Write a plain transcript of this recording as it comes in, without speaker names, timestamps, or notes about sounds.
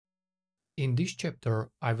In this chapter,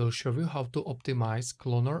 I will show you how to optimize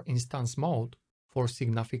cloner instance mode for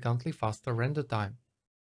significantly faster render time.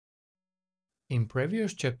 In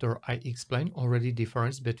previous chapter, I explained already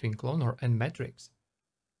difference between cloner and matrix.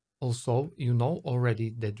 Also, you know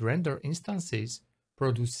already that render instances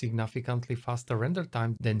produce significantly faster render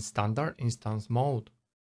time than standard instance mode.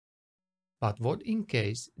 But what in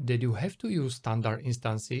case that you have to use standard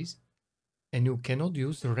instances and you cannot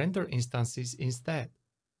use render instances instead?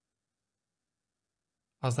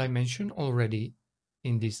 As I mentioned already,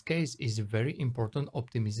 in this case is very important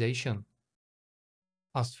optimization.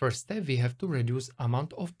 As first step, we have to reduce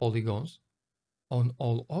amount of polygons on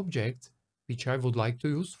all objects which I would like to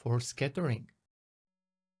use for scattering.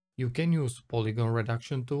 You can use polygon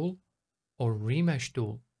reduction tool or remesh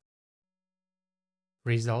tool.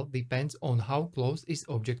 Result depends on how close is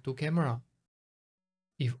object to camera.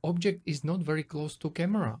 If object is not very close to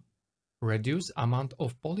camera, reduce amount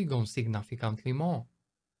of polygons significantly more.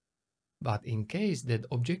 But in case that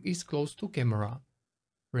object is close to camera,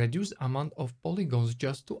 reduce amount of polygons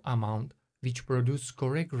just to amount which produce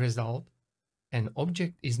correct result and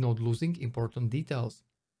object is not losing important details.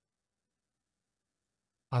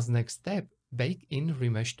 As next step, bake in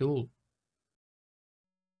remesh tool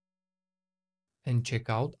and check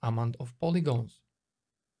out amount of polygons.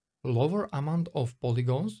 Lower amount of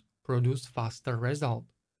polygons produce faster result.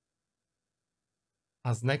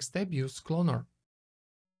 As next step, use cloner.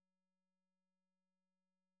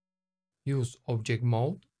 Use object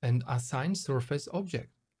mode and assign surface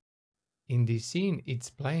object. In this scene,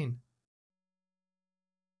 it's plane.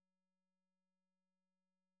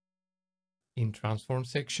 In transform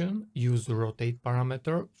section, use rotate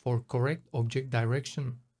parameter for correct object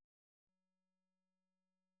direction.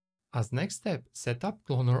 As next step, set up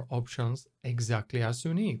cloner options exactly as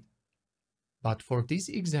you need. But for this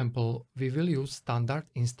example, we will use standard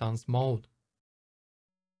instance mode.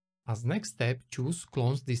 As next step, choose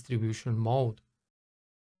clones distribution mode.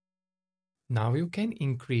 Now you can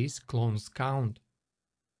increase clones count.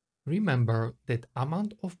 Remember that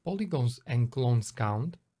amount of polygons and clones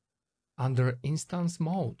count under instance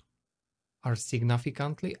mode are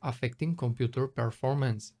significantly affecting computer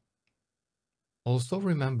performance. Also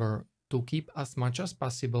remember to keep as much as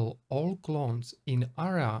possible all clones in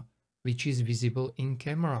area which is visible in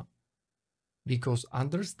camera, because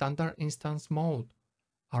under standard instance mode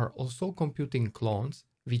are also computing clones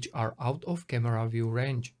which are out of camera view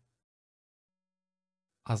range.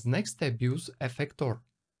 As next step, use effector.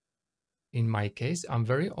 In my case, I'm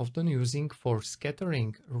very often using for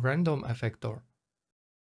scattering random effector.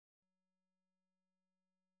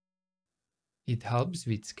 It helps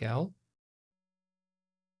with scale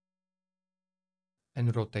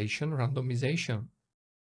and rotation randomization.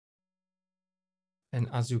 And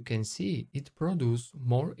as you can see, it produces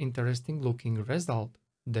more interesting looking result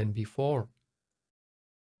than before.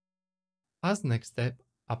 As next step,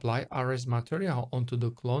 apply RS material onto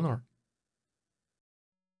the cloner.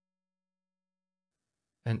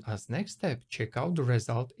 And as next step, check out the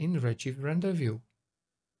result in Redshift render view.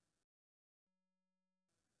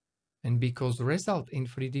 And because result in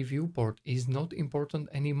 3D viewport is not important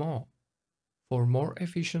anymore, for more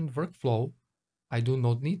efficient workflow, I do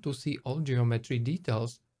not need to see all geometry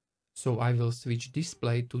details, so I will switch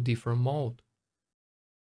display to different mode.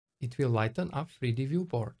 It will lighten up 3D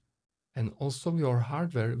viewport, and also your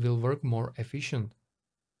hardware will work more efficient.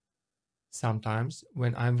 Sometimes,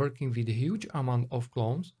 when I'm working with a huge amount of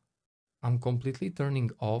clones, I'm completely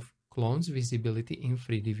turning off clones visibility in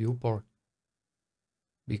 3D viewport,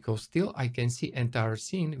 because still I can see entire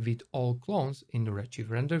scene with all clones in Redshift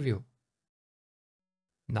render view.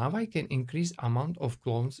 Now I can increase amount of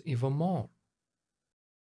clones even more.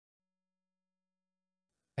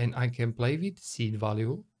 And I can play with seed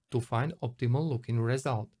value to find optimal looking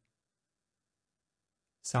result.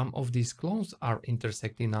 Some of these clones are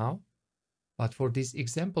intersecting now, but for this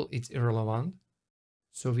example it's irrelevant,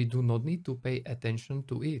 so we do not need to pay attention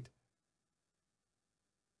to it.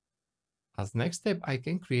 As next step, I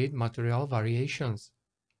can create material variations.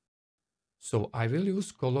 So I will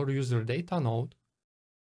use color user data node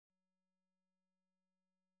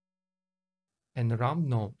and ramp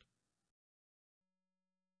node.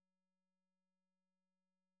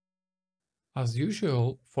 As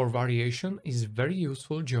usual, for variation is very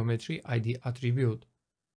useful geometry ID attribute.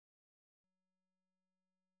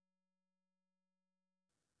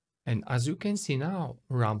 And as you can see now,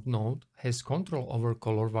 ramp node has control over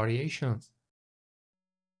color variations.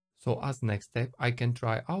 So as next step, I can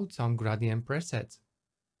try out some gradient presets.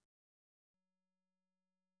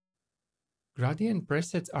 Gradient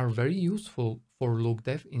presets are very useful for look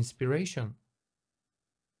depth inspiration.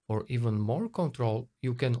 For even more control,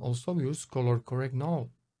 you can also use color correct node.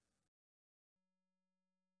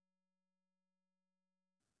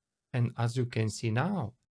 And as you can see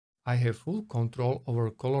now, I have full control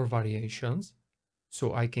over color variations,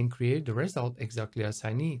 so I can create the result exactly as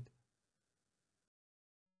I need.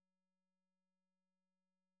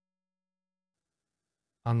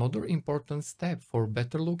 Another important step for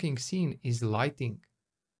better looking scene is lighting.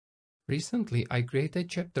 Recently, I created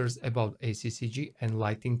chapters about ACCG and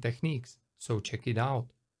lighting techniques, so check it out.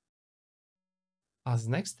 As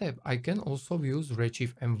next step, I can also use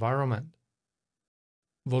Redshift environment.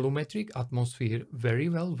 Volumetric atmosphere very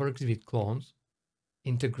well works with clones,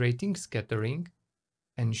 integrating scattering,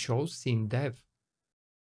 and shows scene depth.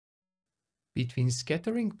 Between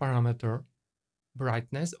scattering parameter,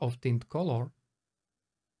 brightness of tint color,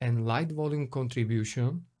 and light volume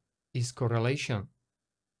contribution is correlation.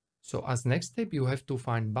 So as next step you have to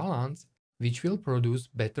find balance which will produce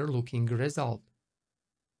better looking result.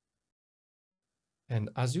 And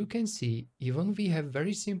as you can see, even we have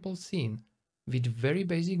very simple scene with very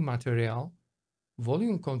basic material,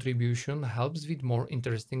 volume contribution helps with more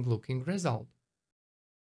interesting looking result.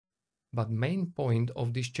 But main point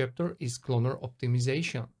of this chapter is cloner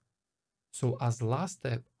optimization. So as last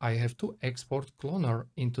step, I have to export cloner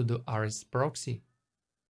into the RS proxy.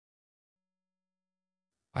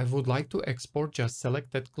 I would like to export just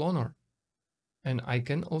selected cloner, and I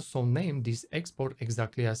can also name this export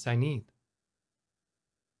exactly as I need.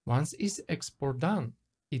 Once is export done,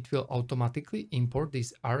 it will automatically import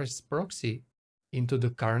this RS proxy into the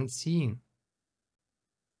current scene.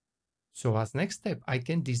 So as next step, I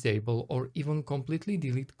can disable or even completely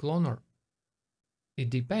delete cloner. It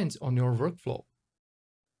depends on your workflow.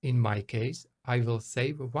 In my case, I will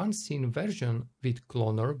save one scene version with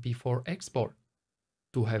cloner before export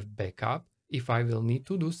to have backup if I will need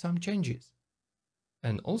to do some changes.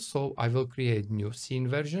 And also I will create new scene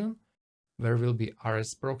version where will be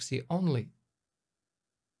RS proxy only.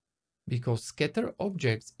 Because scatter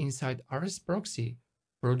objects inside RS proxy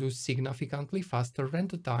produce significantly faster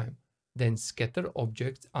render time than scatter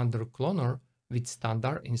objects under cloner with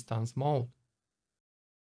standard instance mode.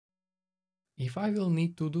 If I will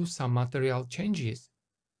need to do some material changes,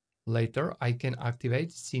 later I can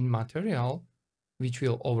activate scene material which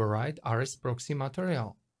will override RS proxy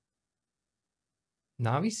material.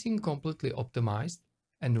 Now is scene completely optimized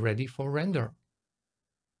and ready for render.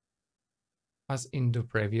 As in the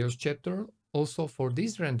previous chapter, also for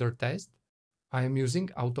this render test, I am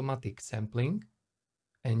using automatic sampling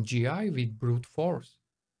and GI with brute force.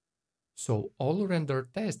 So all render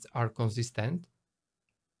tests are consistent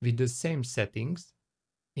with the same settings,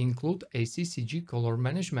 include ACCG color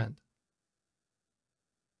management.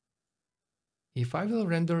 If I will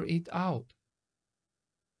render it out,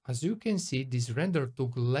 as you can see, this render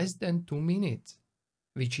took less than 2 minutes,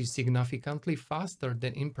 which is significantly faster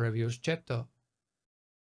than in previous chapter.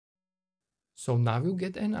 So now you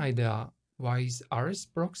get an idea why is RS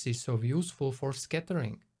proxy so useful for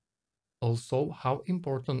scattering. Also, how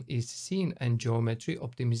important is scene and geometry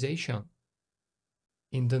optimization.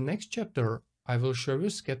 In the next chapter, I will show you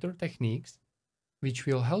scatter techniques, which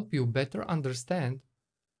will help you better understand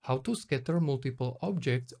how to scatter multiple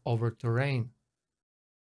objects over terrain.